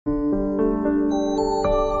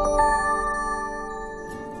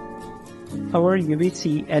Our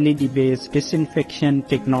UVC LED-based disinfection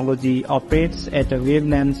technology operates at a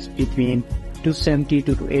wavelength between 270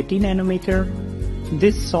 to 280 nanometer.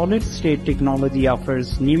 This solid-state technology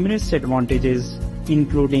offers numerous advantages,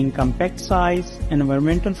 including compact size,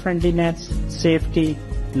 environmental friendliness, safety,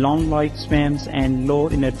 long lifespans, and low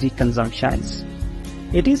energy consumptions.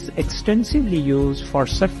 It is extensively used for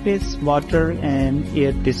surface, water, and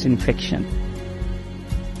air disinfection.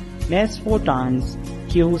 Mass Photon's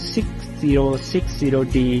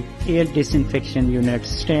Q6060D air disinfection unit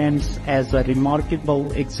stands as a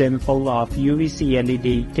remarkable example of UVC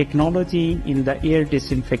LED technology in the air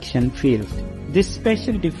disinfection field. This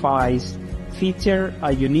special device features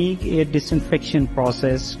a unique air disinfection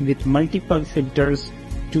process with multiple filters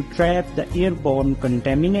to trap the airborne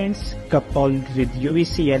contaminants, coupled with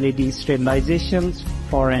UVC LED sterilizations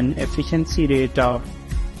for an efficiency rate of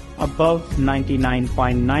above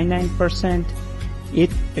 99.99%. It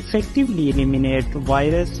effectively eliminates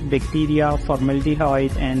virus, bacteria,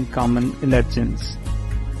 formaldehyde, and common allergens.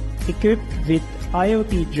 Equipped with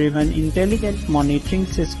IoT-driven intelligent monitoring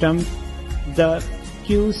system, the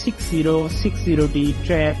Q6060D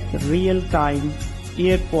tracks real-time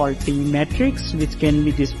air quality metrics which can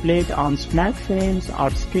be displayed on smartphones or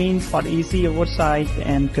screens for easy oversight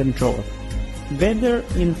and control. Whether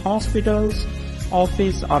in hospitals,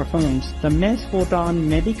 office, or homes, the Mass Photon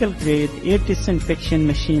medical-grade air disinfection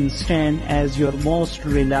machine stands as your most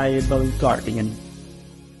reliable guardian.